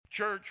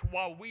Church,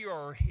 while we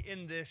are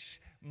in this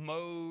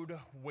mode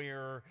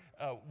where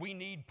we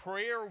need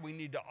prayer, we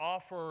need to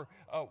offer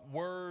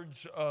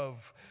words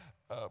of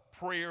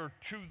prayer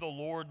to the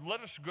Lord,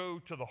 let us go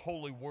to the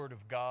holy word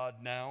of God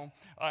now.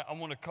 I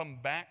want to come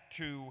back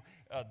to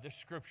this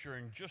scripture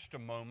in just a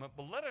moment,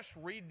 but let us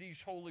read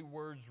these holy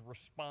words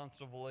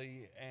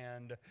responsively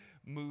and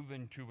move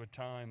into a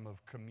time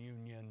of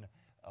communion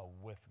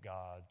with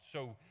God.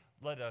 So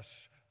let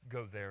us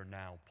go there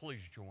now.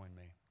 Please join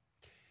me.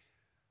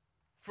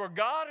 For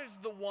God is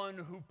the one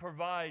who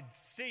provides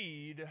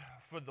seed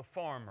for the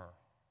farmer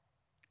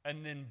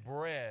and then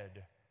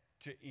bread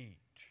to eat.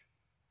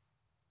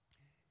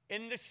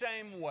 In the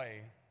same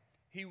way,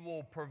 He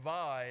will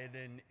provide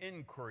and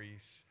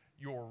increase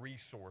your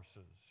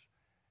resources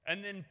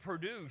and then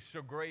produce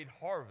a great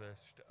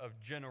harvest of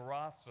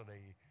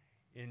generosity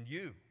in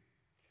you.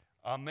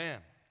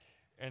 Amen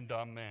and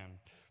amen.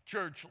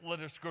 Church,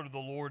 let us go to the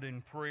Lord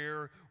in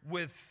prayer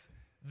with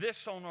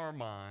this on our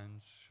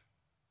minds.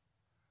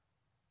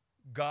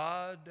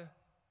 God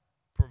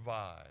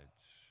provides.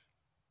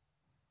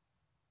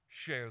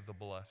 Share the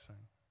blessing.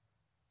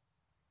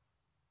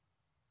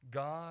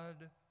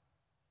 God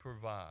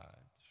provides.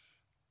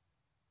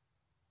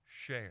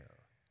 Share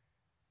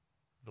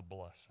the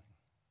blessing.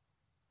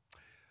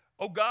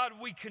 Oh God,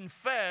 we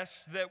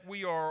confess that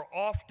we are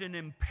often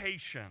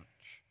impatient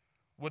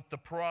with the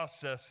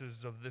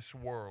processes of this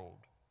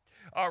world.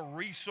 Our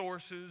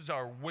resources,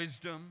 our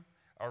wisdom,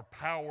 our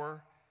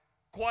power,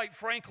 quite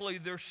frankly,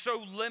 they're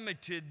so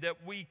limited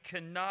that we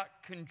cannot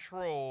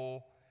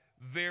control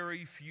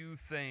very few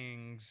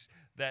things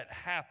that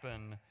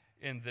happen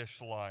in this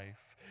life.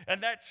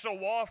 And that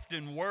so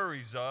often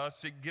worries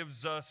us. It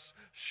gives us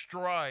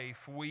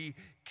strife. We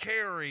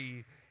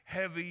carry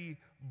heavy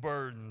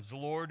burdens,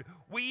 Lord.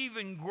 We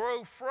even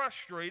grow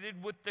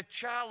frustrated with the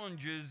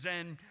challenges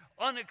and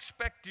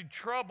unexpected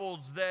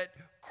troubles that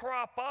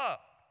crop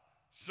up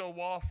so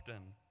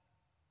often.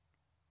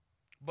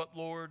 But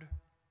Lord,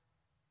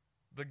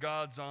 the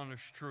God's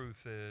honest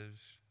truth is,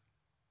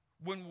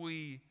 when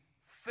we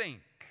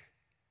think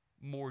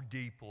more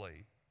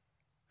deeply,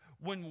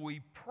 when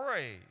we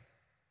pray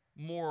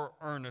more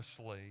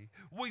earnestly,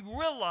 we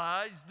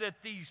realize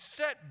that these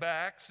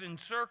setbacks and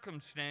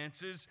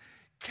circumstances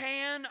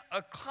can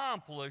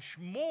accomplish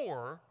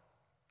more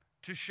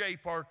to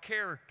shape our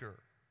character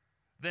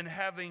than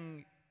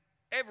having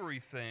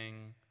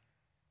everything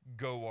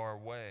go our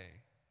way.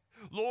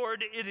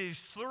 Lord, it is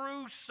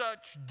through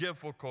such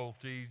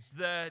difficulties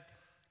that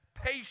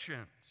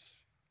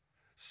patience,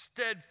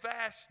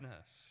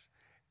 steadfastness,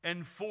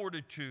 and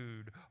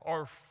fortitude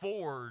are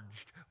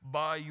forged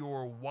by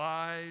your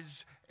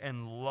wise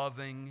and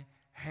loving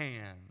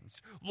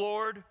hands.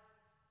 Lord,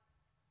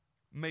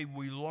 may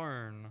we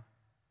learn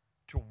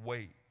to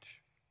wait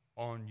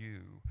on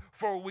you,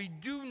 for we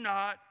do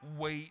not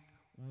wait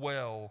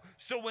well.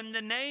 So in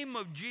the name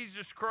of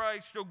Jesus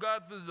Christ, oh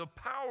God, through the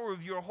power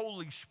of your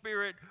Holy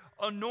Spirit,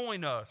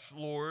 anoint us,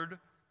 Lord,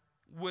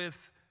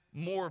 with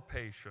more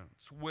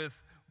patience,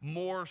 with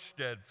more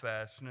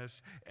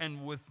steadfastness,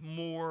 and with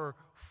more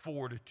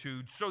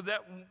fortitude, so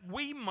that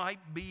we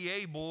might be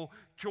able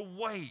to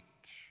wait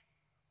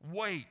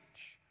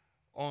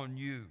on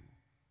you,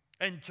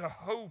 and to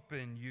hope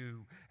in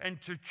you,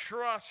 and to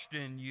trust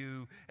in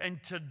you,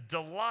 and to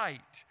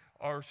delight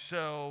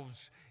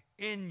ourselves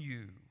in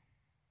you.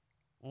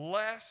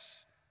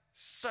 Less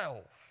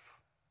self,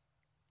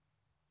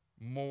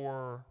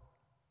 more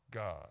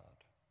God.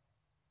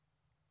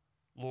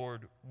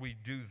 Lord, we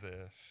do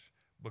this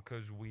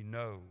because we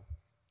know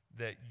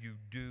that you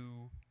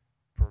do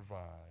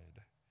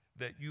provide,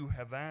 that you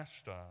have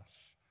asked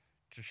us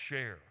to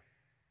share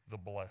the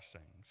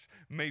blessings.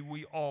 May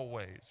we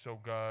always, oh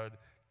God,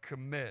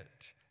 commit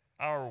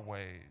our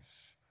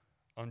ways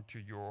unto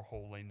your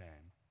holy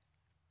name.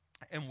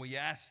 And we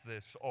ask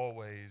this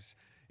always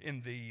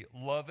in the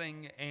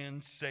loving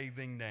and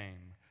saving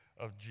name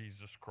of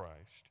Jesus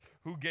Christ,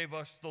 who gave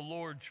us the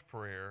Lord's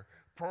Prayer,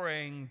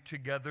 praying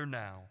together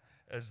now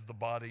as the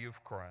body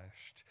of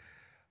Christ.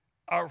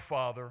 Our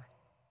Father,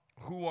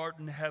 who art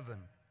in heaven,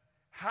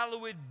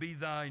 hallowed be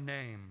thy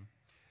name.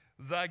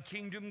 Thy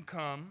kingdom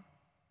come,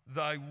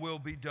 thy will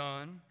be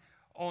done,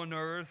 on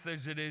earth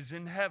as it is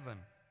in heaven.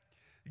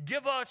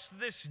 Give us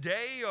this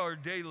day our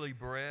daily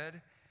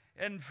bread,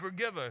 and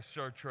forgive us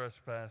our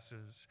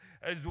trespasses,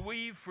 as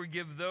we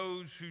forgive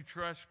those who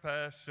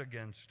trespass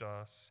against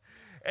us.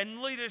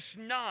 And lead us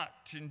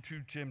not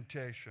into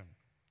temptation,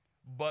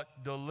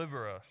 but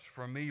deliver us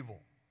from evil.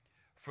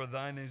 For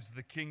thine is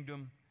the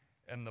kingdom,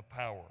 and the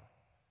power,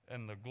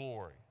 and the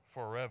glory,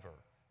 forever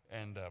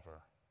and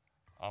ever.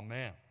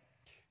 Amen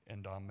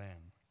and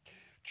amen.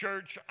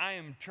 Church, I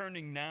am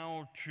turning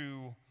now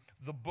to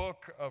the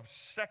book of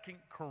 2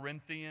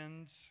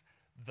 Corinthians,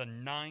 the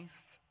 9th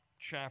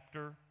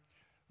chapter,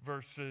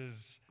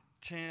 verses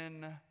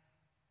 10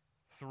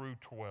 through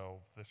 12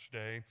 this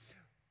day.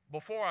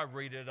 Before I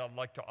read it, I'd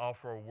like to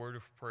offer a word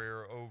of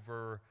prayer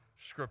over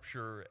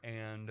Scripture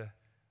and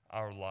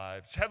our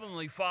lives.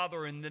 Heavenly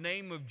Father, in the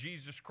name of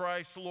Jesus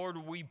Christ, Lord,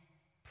 we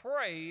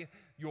pray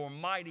your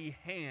mighty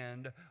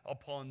hand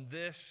upon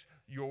this,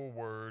 your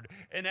word.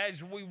 And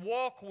as we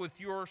walk with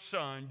your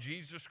Son,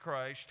 Jesus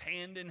Christ,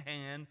 hand in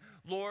hand,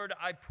 Lord,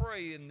 I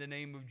pray in the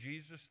name of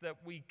Jesus that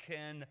we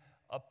can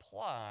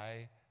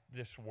apply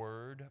this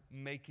word,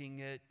 making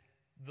it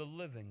the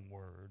living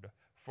word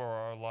for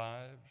our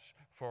lives,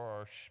 for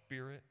our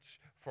spirits,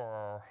 for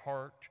our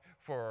heart,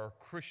 for our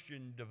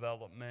Christian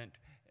development,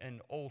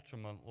 and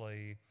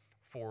ultimately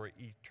for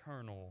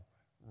eternal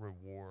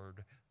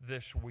reward.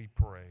 This we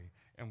pray,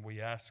 and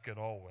we ask it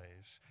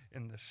always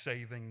in the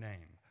saving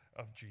name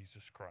of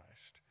Jesus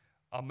Christ.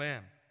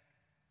 Amen.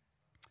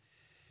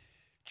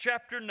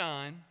 Chapter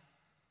 9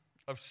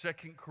 of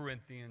 2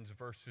 Corinthians,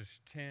 verses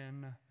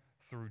 10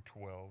 through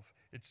 12.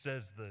 It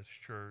says this,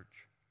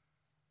 church.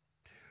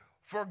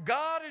 For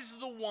God is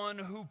the one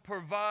who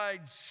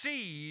provides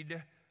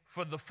seed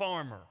for the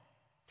farmer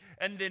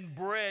and then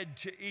bread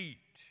to eat.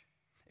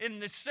 In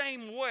the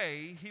same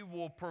way, he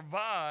will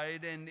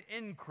provide and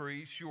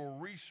increase your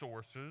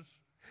resources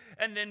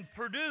and then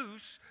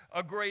produce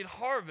a great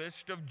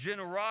harvest of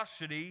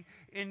generosity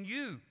in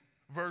you.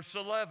 Verse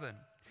 11.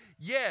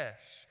 Yes,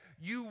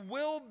 you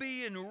will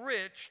be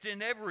enriched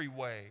in every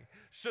way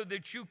so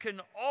that you can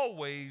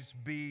always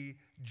be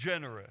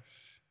generous.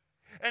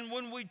 And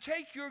when we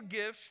take your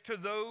gifts to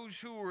those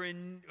who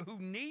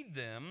need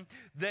them,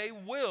 they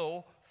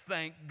will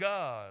thank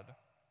God.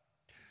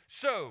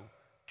 So,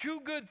 two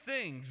good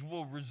things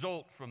will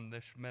result from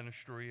this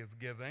ministry of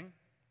giving.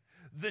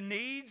 The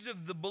needs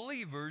of the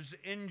believers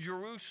in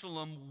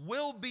Jerusalem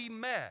will be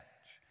met,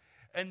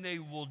 and they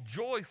will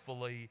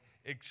joyfully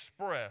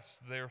express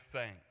their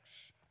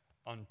thanks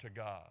unto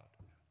God.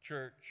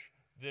 Church,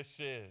 this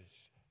is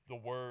the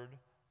word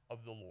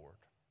of the Lord.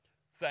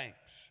 Thanks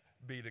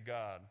be to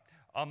God.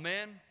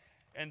 Amen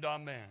and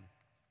amen.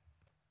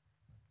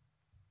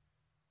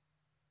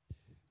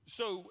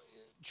 So,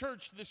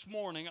 church, this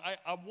morning,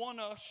 I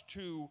want us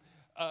to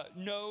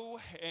know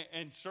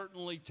and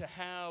certainly to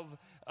have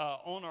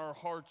on our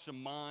hearts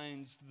and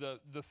minds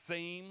the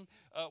theme,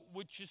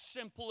 which is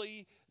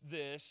simply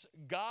this: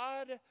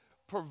 God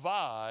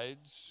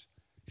provides,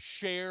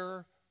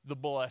 share the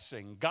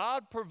blessing.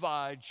 God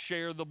provides,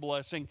 share the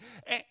blessing.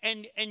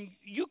 And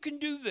you can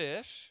do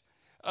this.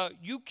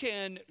 You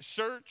can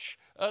search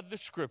the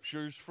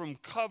scriptures from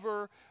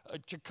cover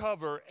to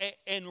cover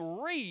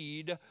and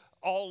read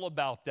all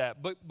about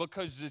that, but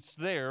because it's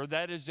there.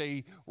 That is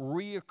a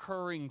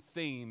reoccurring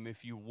theme,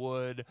 if you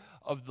would,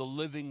 of the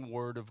living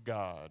Word of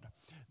God,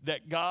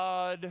 that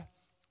God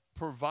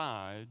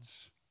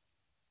provides,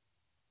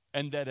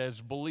 and that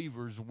as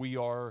believers we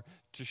are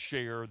to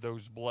share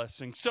those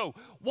blessings. So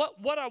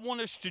what I want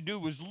us to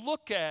do is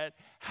look at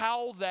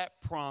how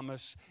that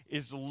promise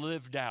is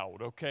lived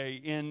out, okay,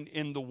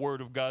 in the Word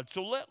of God.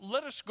 So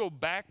let us go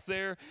back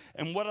there,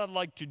 and what I'd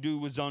like to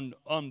do is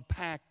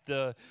unpack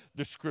the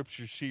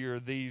scriptures here,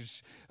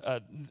 these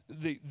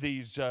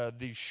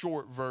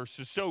short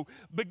verses. So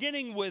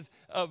beginning with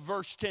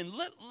verse 10,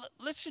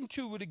 listen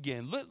to it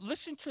again.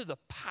 Listen to the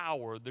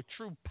power, the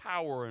true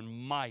power and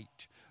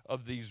might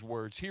of these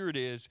words. Here it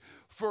is.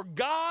 For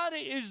God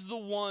is the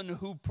one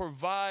who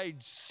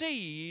provides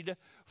seed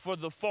for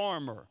the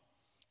farmer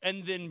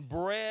and then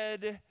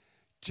bread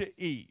to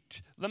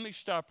eat. Let me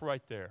stop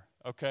right there,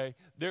 okay?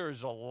 There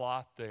is a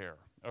lot there,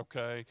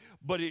 okay?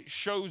 But it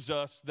shows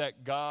us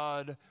that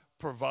God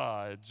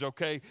provides,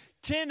 okay?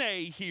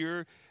 10a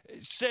here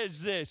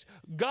says this: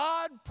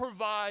 God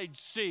provides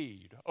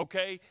seed,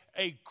 okay?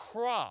 A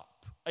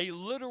crop, a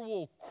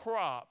literal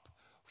crop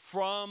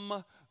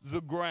from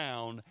the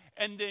ground,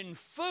 and then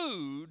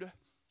food,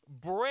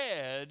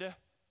 bread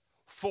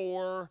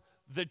for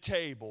the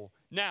table.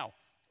 Now,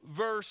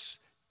 verse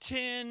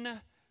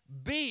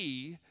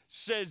 10b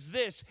says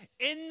this: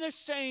 in the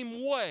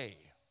same way,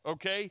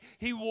 okay,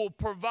 he will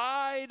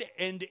provide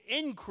and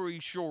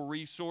increase your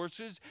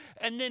resources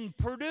and then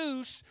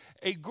produce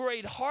a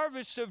great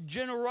harvest of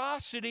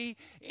generosity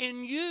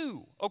in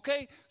you,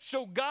 okay?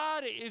 So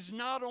God is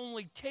not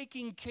only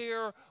taking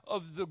care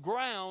of the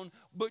ground,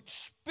 but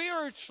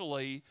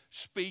spiritually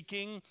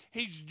speaking,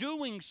 he's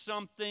doing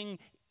something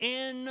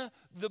in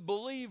the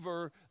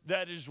believer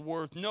that is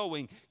worth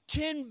knowing.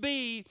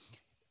 10b,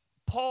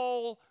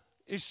 Paul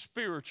is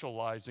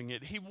spiritualizing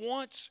it. He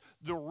wants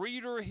the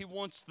reader, he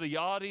wants the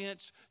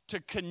audience to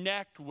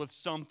connect with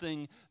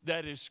something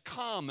that is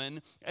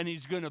common, and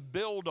he's going to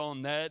build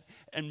on that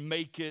and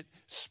make it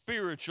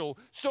spiritual.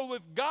 So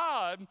if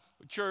God,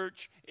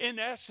 church, in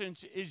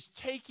essence, is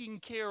taking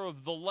care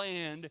of the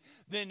land,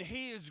 then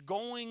he is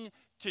going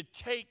to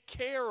take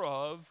care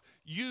of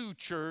you,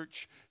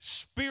 church,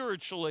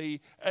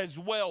 spiritually as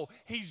well.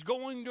 He's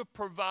going to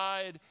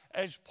provide,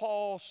 as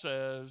Paul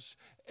says,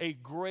 a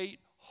great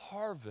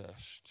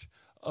harvest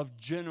of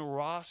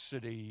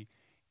generosity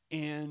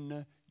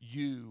in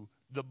you,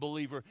 the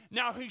believer.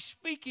 Now, he's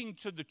speaking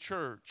to the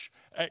church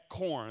at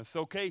Corinth,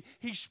 okay?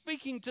 He's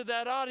speaking to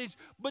that audience,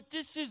 but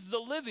this is the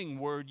living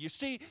word, you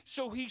see?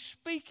 So he's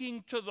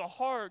speaking to the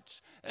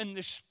hearts and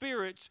the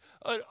spirits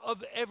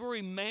of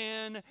every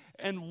man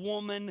and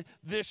woman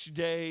this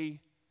day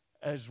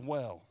as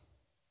well.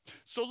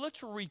 So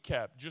let's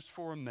recap just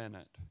for a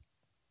minute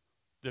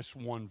this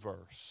one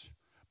verse,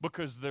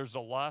 because there's a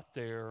lot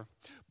there,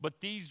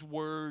 but these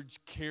words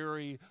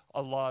carry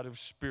a lot of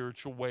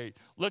spiritual weight.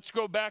 Let's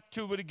go back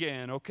to it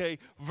again, okay?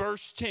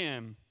 Verse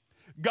 10.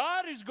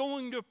 God is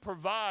going to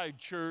provide,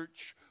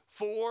 church,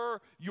 for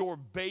your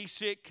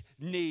basic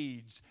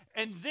needs.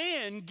 And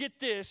then, get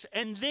this,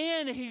 and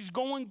then He's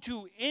going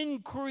to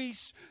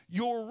increase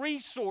your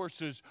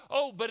resources.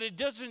 Oh, but it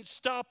doesn't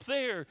stop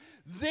there.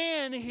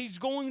 Then He's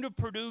going to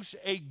produce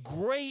a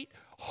great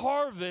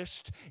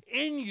harvest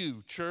in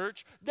you,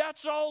 church.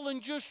 That's all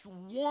in just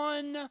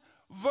one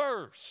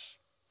verse.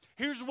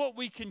 Here's what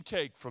we can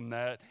take from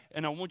that,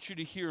 and I want you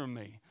to hear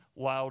me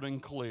loud and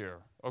clear,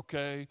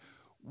 okay?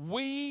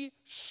 We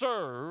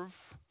serve,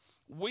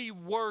 we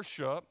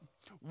worship,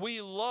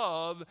 we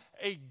love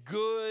a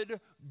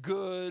good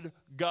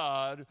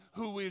God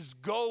who is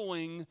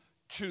going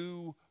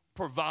to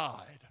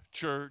provide,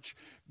 church.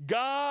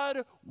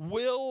 God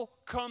will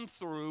come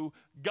through.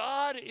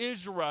 God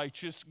is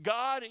righteous.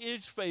 God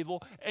is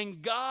faithful.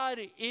 And God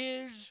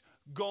is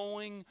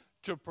going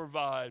to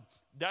provide.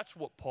 That's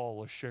what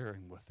Paul is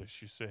sharing with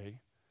us, you see.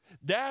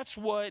 That's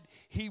what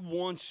he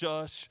wants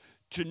us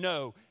to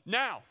know.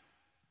 Now,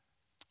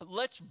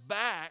 let's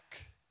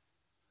back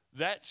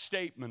that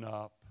statement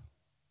up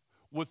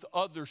with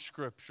other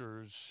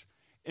scriptures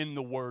in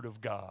the Word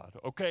of God,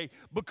 okay?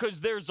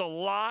 Because there's a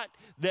lot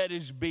that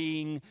is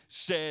being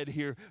said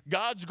here.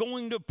 God's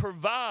going to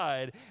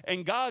provide,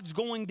 and God's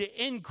going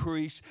to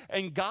increase,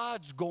 and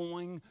God's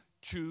going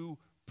to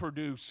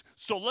produce.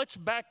 So let's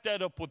back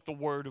that up with the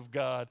Word of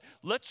God.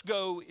 Let's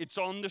go, it's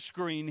on the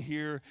screen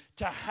here,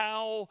 to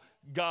how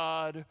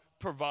God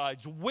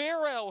provides.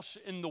 Where else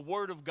in the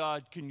Word of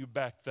God can you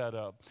back that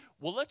up?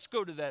 Well, let's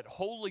go to that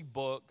holy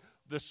book,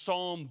 the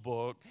Psalm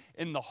book,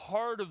 in the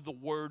heart of the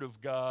Word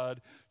of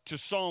God, to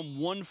Psalm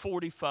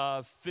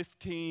 145,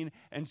 15,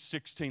 and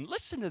 16.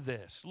 Listen to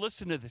this.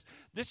 Listen to this.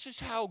 This is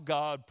how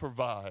God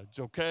provides,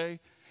 okay?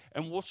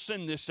 And we'll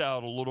send this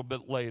out a little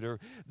bit later.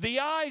 The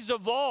eyes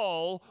of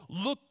all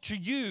look to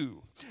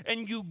you,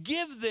 and you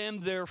give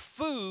them their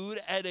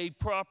food at a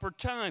proper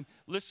time.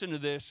 Listen to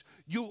this.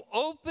 You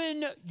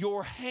open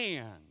your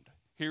hand,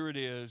 here it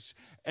is,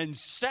 and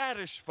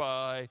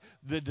satisfy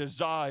the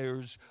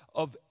desires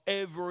of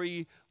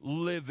every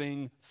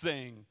living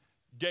thing.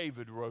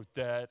 David wrote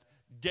that.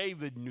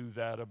 David knew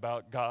that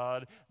about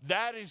God.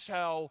 That is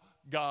how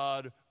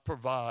God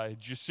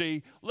provides. You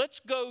see,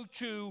 let's go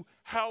to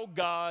how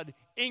God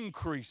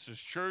increases,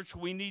 church.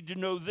 We need to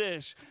know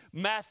this.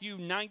 Matthew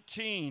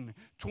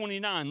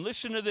 19:29.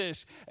 Listen to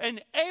this.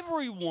 And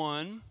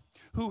everyone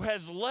who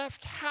has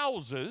left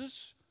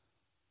houses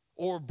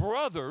or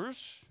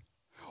brothers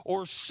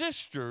or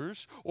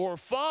sisters, or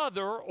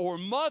father, or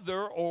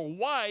mother, or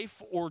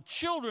wife, or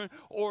children,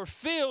 or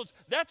fields.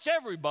 That's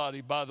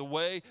everybody, by the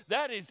way.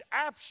 That is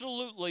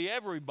absolutely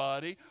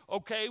everybody.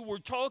 Okay, we're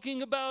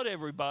talking about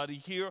everybody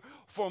here.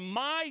 For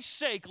my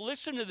sake,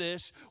 listen to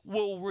this,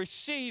 will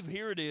receive,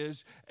 here it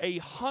is,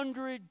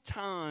 100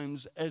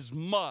 times as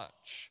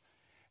much,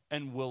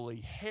 and will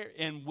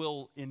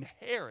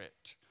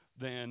inherit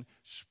then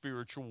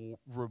spiritual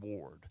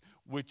reward,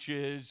 which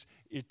is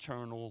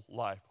eternal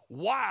life.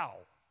 Wow.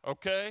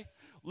 Okay,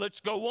 let's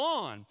go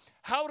on.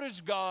 How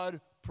does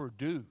God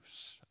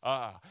produce?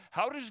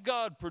 How does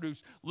God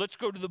produce? Let's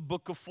go to the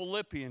book of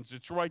Philippians.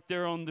 It's right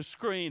there on the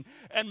screen.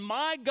 And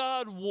my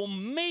God will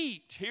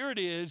meet, here it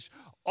is,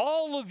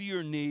 all of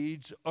your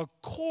needs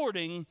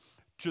according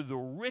to the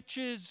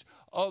riches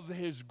of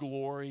His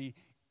glory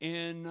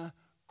in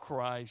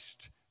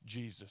Christ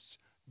Jesus.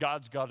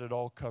 God's got it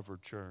all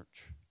covered,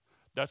 church.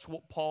 That's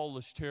what Paul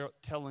is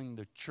telling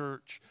the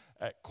church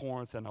at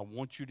Corinth, and I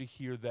want you to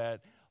hear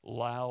that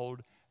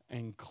loud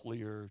and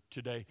clear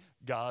today.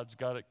 God's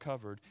got it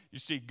covered. You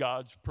see,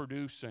 God's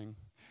producing,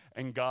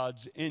 and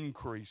God's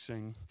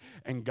increasing,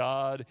 and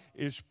God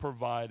is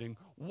providing.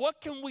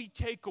 What can we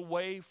take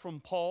away from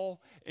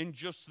Paul in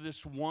just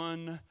this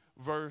one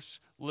verse?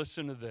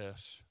 Listen to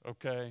this,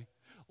 okay?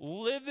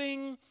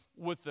 Living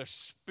with a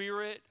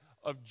spirit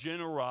of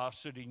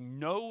generosity,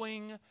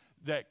 knowing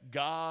that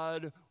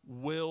God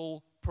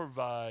will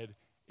provide.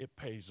 It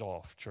pays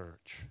off,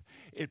 church.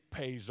 It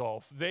pays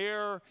off.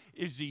 There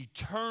is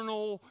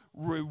eternal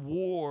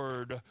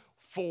reward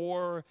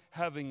for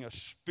having a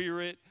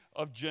spirit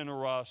of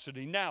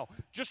generosity. Now,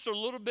 just a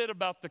little bit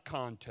about the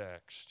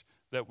context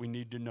that we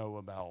need to know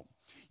about.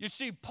 You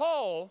see,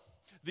 Paul,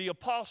 the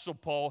Apostle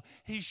Paul,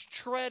 he's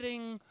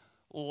treading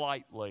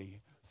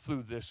lightly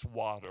through this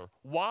water.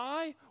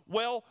 Why?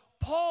 Well,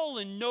 Paul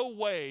in no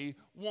way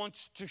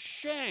wants to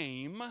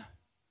shame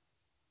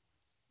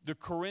the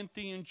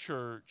Corinthian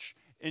church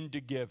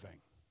into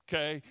giving,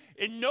 okay?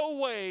 In no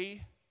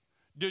way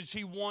does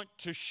he want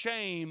to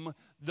shame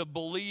the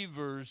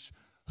believers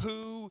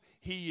who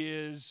he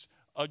is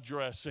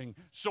addressing.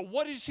 So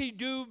what does he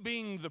do,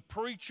 being the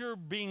preacher,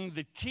 being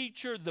the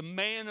teacher, the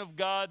man of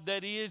God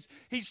that he is?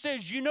 He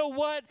says, you know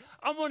what?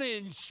 I want to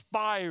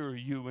inspire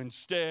you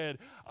instead.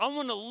 I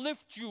want to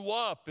lift you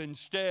up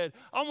instead.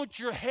 I want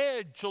your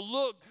head to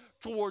look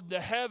toward the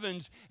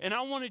heavens. And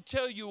I want to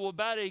tell you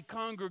about a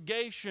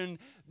congregation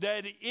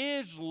that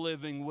is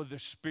living with a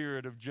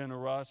spirit of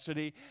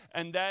generosity,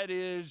 and that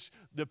is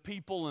the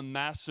people in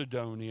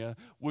Macedonia,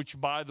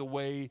 which, by the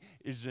way,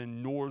 is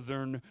in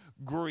northern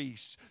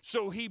Greece.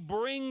 So he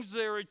brings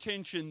their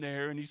attention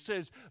there, and he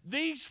says,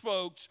 these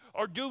folks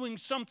are doing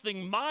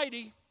something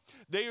mighty.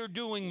 They are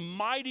doing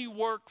mighty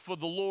work for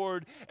the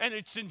Lord, and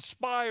it's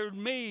inspired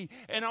me,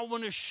 and I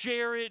want to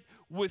share it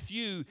with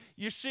you.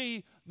 You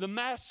see, the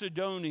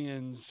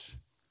Macedonians,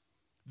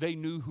 they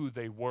knew who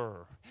they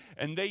were,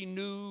 and they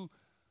knew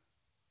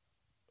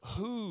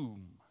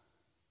whom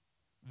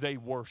they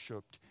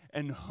worshiped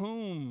and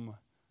whom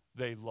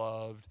they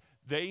loved.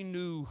 They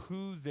knew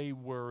who they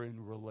were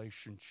in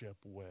relationship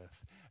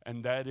with,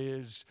 and that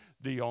is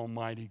the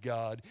Almighty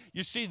God.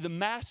 You see, the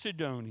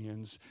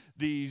Macedonians,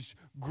 these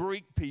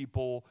Greek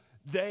people,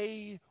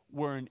 they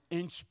were an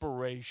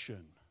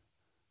inspiration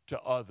to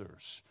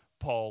others,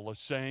 Paul is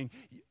saying.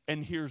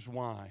 And here's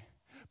why.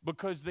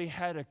 Because they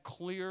had a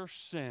clear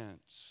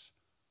sense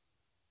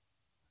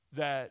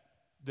that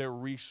their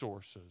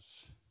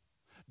resources,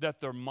 that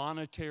their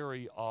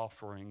monetary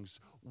offerings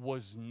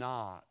was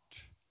not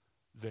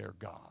their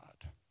God,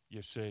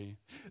 you see.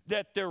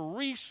 That their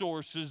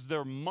resources,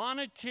 their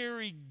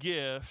monetary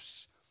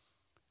gifts,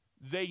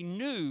 they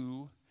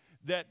knew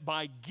that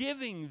by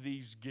giving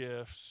these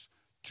gifts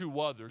to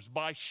others,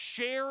 by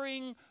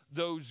sharing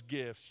those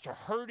gifts to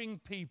hurting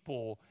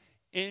people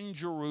in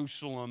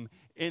Jerusalem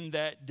in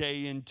that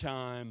day and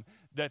time,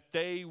 that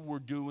they were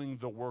doing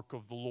the work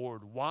of the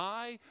Lord.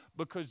 Why?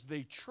 Because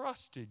they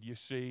trusted, you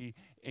see,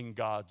 in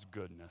God's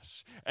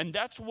goodness. And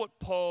that's what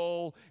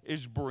Paul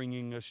is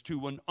bringing us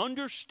to, an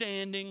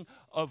understanding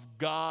of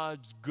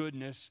God's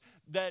goodness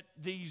that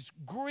these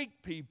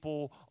Greek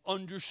people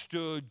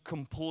understood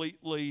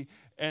completely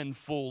and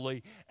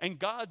fully. And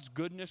God's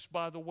goodness,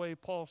 by the way,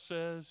 Paul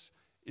says,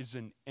 is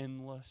an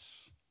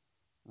endless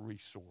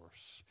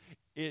resource.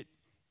 It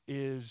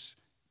is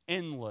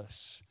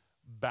endless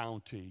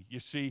bounty. You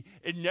see,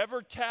 it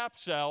never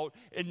taps out,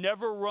 it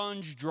never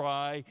runs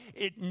dry,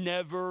 it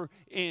never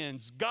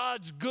ends.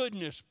 God's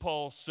goodness,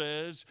 Paul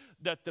says,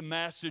 that the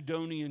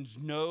Macedonians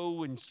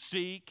know and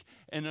seek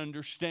and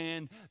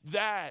understand,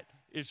 that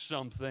is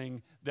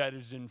something that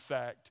is in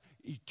fact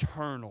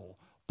eternal,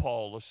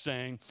 Paul is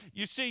saying.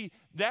 You see,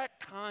 that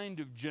kind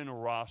of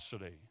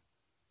generosity,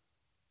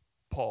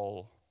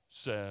 Paul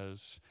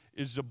says,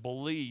 is a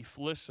belief,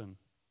 listen,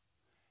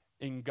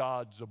 in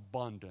God's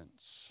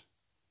abundance,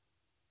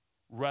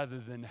 rather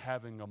than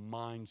having a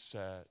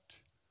mindset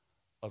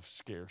of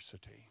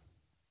scarcity.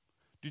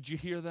 Did you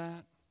hear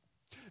that?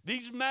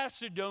 These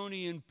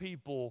Macedonian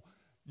people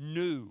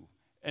knew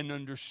and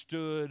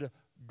understood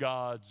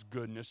God's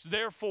goodness.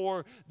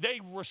 Therefore, they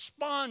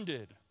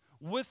responded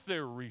with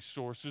their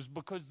resources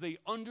because they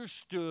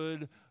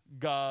understood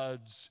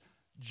God's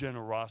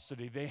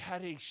generosity. They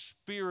had a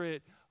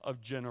spirit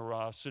of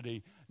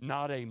generosity,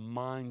 not a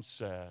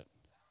mindset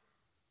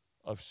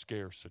of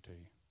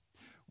scarcity.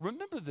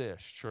 Remember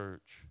this,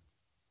 church.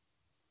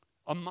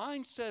 A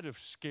mindset of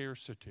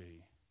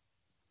scarcity,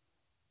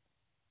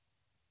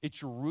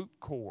 its root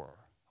core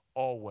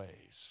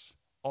always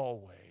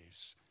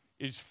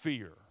is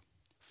fear.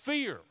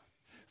 Fear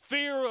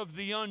of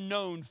the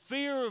unknown,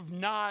 fear of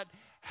not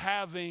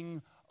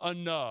having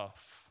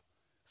enough.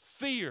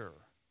 Fear.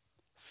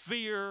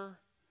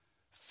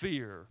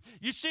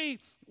 You see,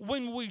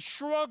 when we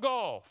shrug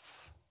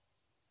off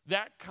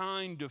that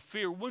kind of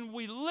fear, when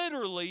we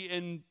literally,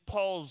 in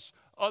Paul's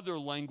other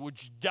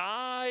language,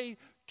 die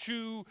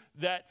to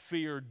that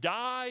fear,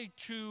 die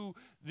to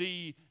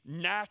the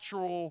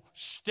natural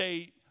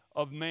state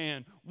of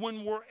man,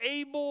 when we're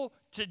able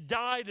to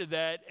die to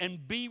that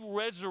and be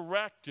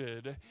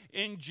resurrected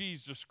in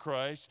Jesus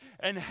Christ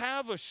and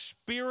have a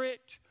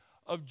spirit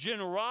of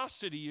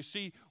generosity, you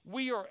see,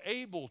 we are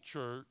able,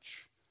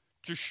 church,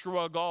 to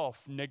shrug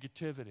off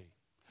negativity,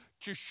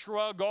 to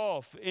shrug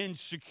off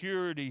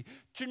insecurity,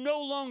 to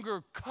no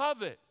longer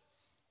covet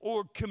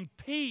or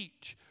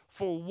compete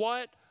for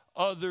what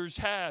others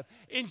have.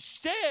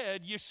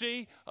 Instead, you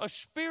see, a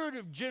spirit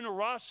of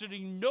generosity,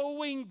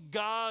 knowing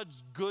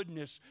God's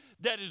goodness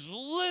that is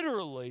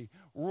literally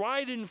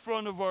right in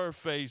front of our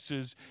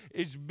faces,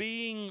 is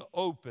being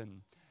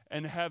open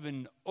and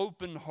having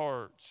open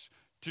hearts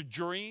to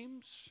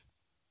dreams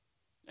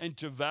and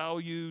to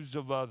values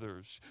of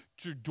others,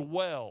 to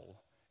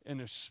dwell in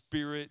a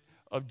spirit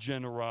of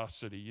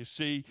generosity. You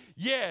see,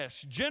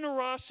 yes,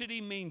 generosity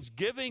means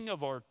giving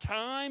of our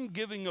time,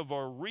 giving of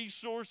our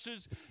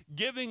resources,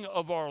 giving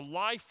of our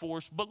life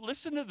force. But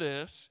listen to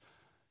this.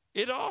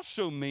 It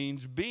also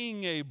means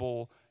being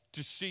able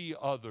to see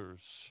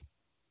others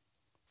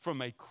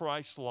from a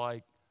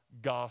Christ-like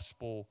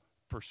gospel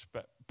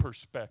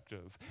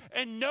perspective.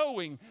 And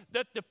knowing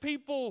that the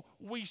people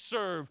we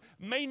serve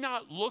may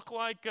not look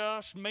like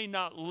us, may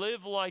not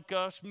live like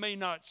us, may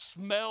not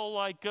smell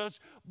like us,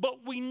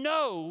 but we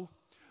know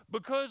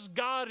because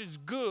God is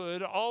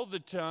good all the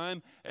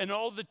time, and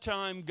all the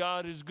time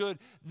God is good.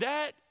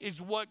 That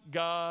is what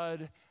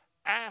God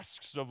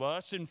asks of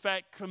us, in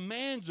fact,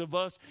 commands of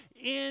us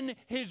in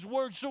His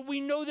Word. So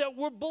we know that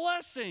we're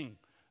blessing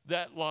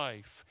that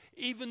life,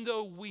 even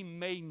though we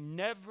may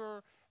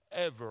never,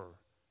 ever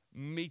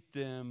meet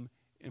them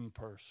in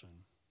person.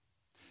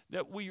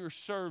 That we are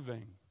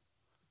serving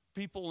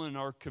people in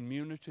our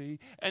community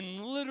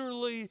and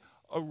literally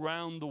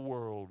around the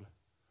world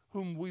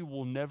whom we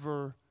will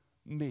never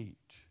meet,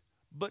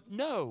 but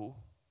know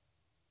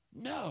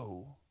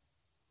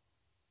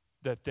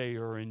that they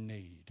are in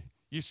need.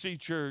 You see,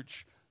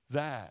 church,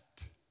 that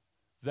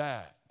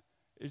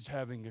is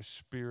having a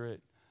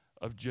spirit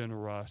of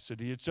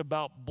generosity. It's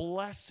about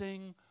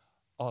blessing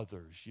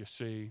others, you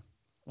see,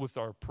 with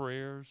our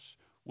prayers,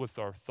 with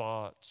our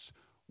thoughts,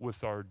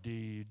 with our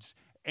deeds,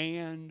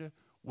 and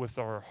with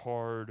our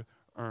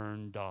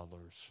hard-earned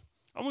dollars.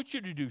 I want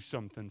you to do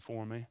something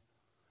for me.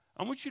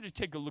 I want you to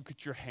take a look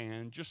at your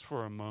hand just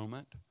for a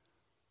moment.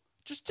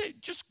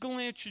 Just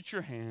glance at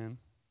your hand,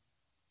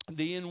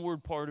 the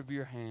inward part of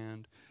your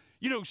hand.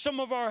 You know,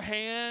 some of our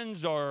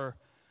hands are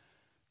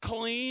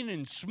clean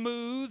and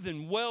smooth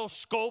and well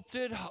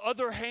sculpted.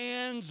 Other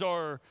hands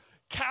are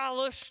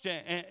calloused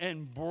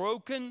and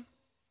broken.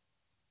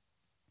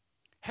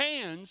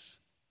 Hands,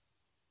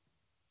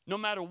 no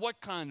matter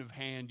what kind of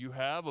hand you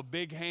have, a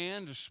big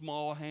hand, a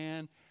small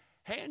hand,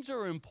 hands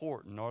are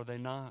important, are they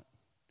not?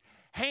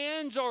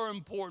 Hands are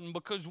important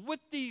because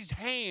with these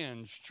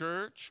hands,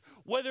 church,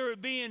 whether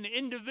it be an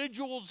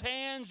individual's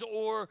hands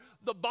or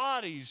the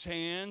body's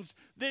hands,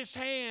 this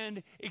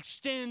hand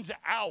extends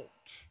out.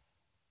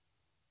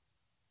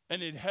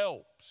 And it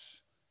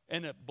helps,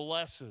 and it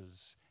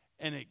blesses,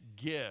 and it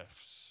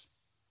gifts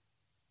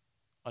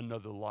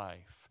another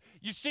life.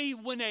 You see,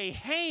 when a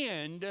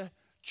hand,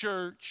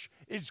 church,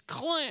 is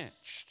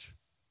clenched,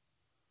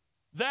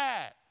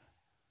 that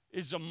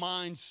is a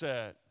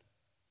mindset.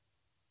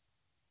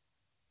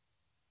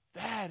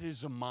 That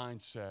is a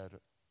mindset,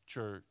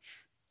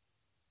 church,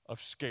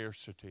 of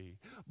scarcity.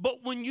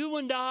 But when you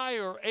and I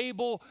are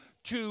able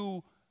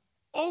to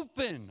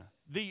open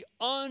the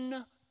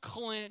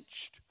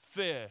unclenched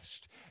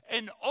fist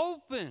and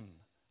open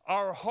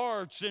our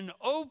hearts and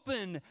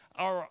open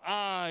our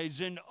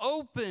eyes and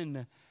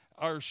open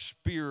our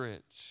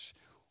spirits,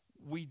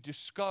 we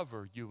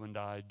discover, you and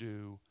I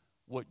do,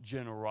 what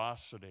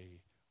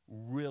generosity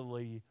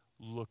really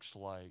looks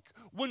like.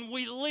 When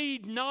we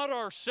lead not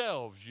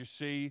ourselves, you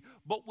see,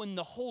 but when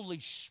the Holy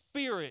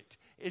Spirit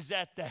is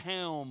at the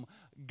helm,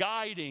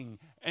 guiding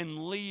and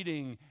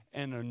leading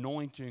and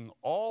anointing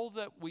all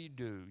that we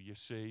do, you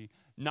see,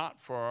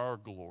 not for our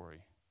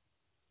glory,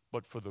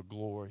 but for the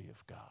glory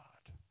of God.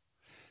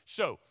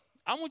 So,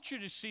 I want you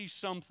to see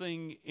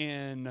something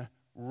in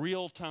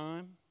real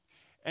time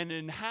and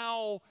in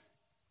how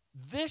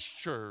this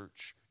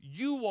church,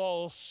 you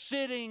all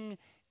sitting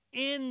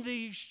in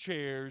these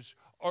chairs,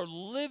 are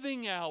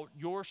living out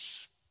your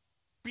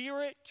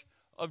spirit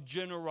of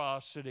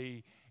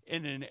generosity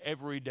in an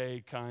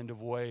everyday kind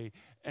of way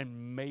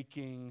and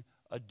making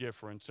a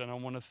difference. And I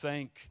want to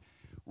thank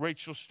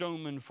Rachel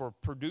Stoneman for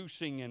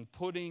producing and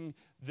putting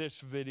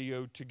this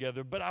video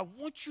together. But I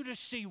want you to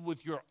see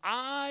with your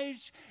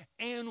eyes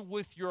and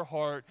with your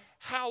heart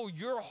how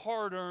your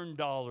hard-earned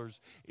dollars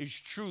is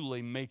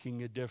truly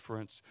making a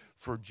difference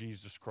for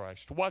Jesus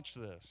Christ. Watch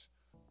this.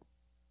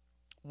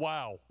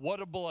 Wow,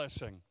 what a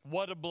blessing.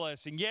 What a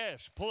blessing.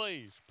 Yes,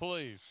 please,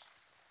 please.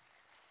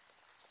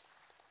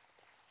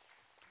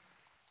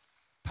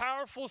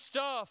 Powerful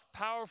stuff,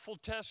 powerful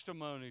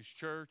testimonies,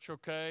 church,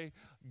 okay?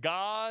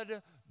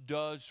 God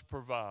does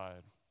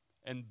provide.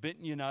 And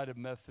Benton United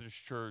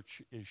Methodist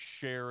Church is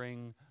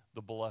sharing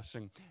the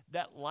blessing.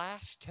 That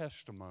last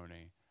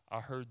testimony, I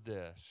heard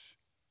this.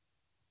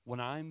 When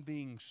I'm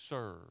being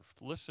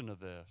served, listen to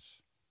this,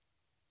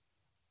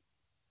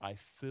 I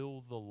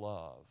feel the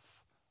love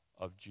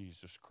of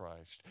Jesus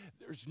Christ.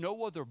 There's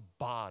no other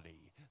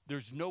body,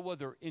 there's no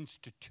other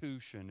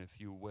institution,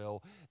 if you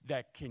will,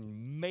 that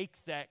can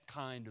make that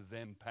kind of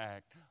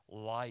impact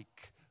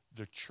like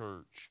the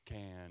church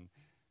can.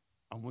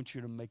 I want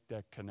you to make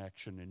that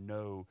connection and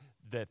know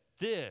that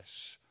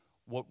this,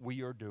 what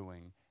we are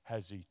doing,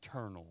 has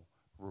eternal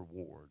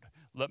reward.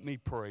 Let me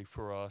pray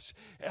for us.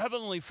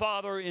 Heavenly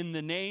Father, in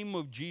the name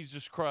of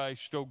Jesus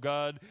Christ, oh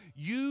God,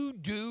 you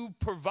do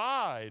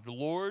provide,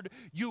 Lord.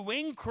 You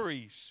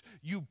increase,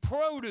 you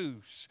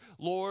produce,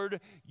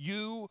 Lord,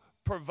 you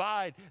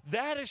provide.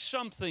 That is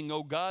something,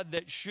 oh God,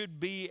 that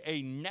should be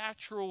a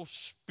natural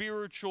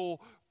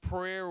spiritual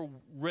prayer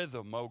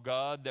rhythm, oh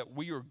God, that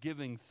we are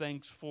giving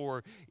thanks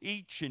for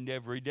each and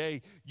every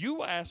day.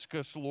 You ask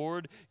us,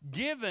 Lord,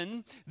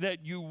 given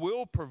that you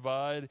will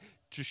provide,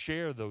 to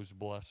share those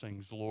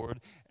blessings,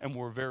 Lord. And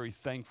we're very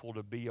thankful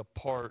to be a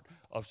part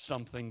of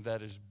something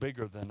that is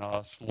bigger than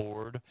us,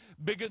 Lord,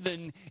 bigger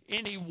than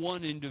any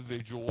one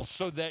individual,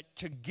 so that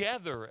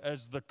together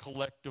as the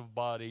collective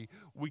body,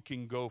 we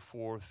can go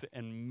forth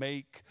and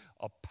make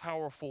a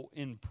powerful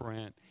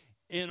imprint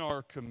in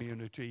our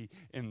community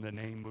in the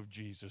name of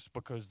Jesus.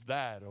 Because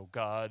that, oh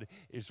God,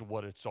 is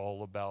what it's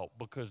all about.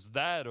 Because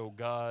that, oh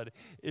God,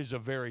 is a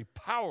very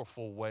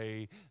powerful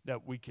way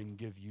that we can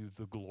give you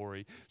the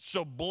glory.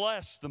 So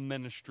bless the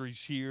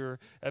ministries here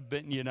at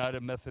Benton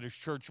United Methodist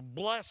Church.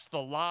 Bless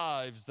the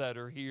lives that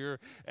are here.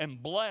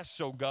 And bless,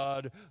 oh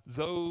God,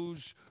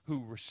 those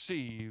who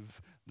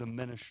receive the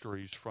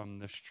ministries from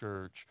this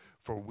church.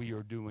 For we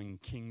are doing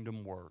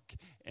kingdom work,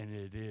 and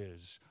it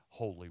is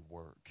holy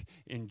work.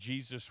 In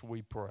Jesus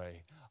we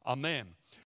pray. Amen.